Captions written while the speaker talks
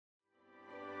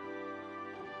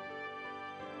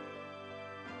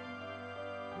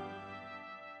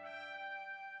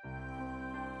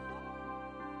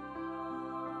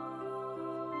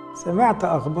سمعت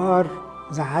أخبار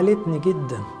زعلتني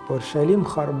جدا، أورشليم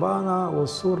خربانة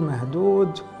والسور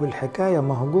مهدود والحكاية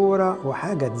مهجورة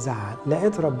وحاجة تزعل.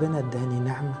 لقيت ربنا اداني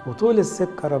نعمة، وطول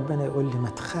السكة ربنا يقول لي ما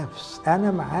تخافش،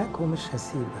 أنا معاك ومش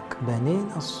هسيبك.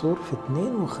 بنينا السور في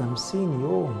 52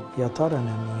 يوم. يا ترى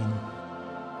أنا مين؟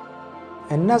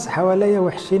 الناس حواليا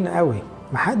وحشين قوي،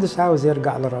 محدش عاوز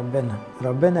يرجع لربنا.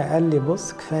 ربنا قال لي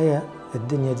بص كفاية،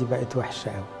 الدنيا دي بقت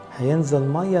وحشة قوي، هينزل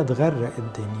مية تغرق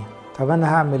الدنيا. طب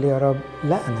أنا هعمل إيه يا رب؟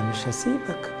 لا أنا مش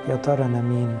هسيبك. يا ترى أنا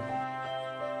مين؟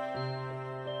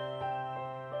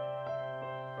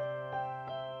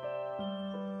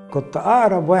 كنت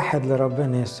أقرب واحد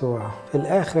لربنا يسوع، في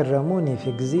الآخر رموني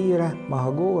في جزيرة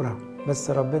مهجورة،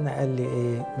 بس ربنا قال لي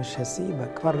إيه؟ مش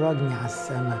هسيبك. فرجني على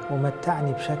السماء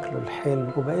ومتعني بشكله الحلو،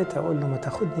 وبقيت أقول له ما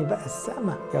تاخدني بقى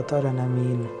السماء. يا ترى أنا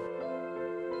مين؟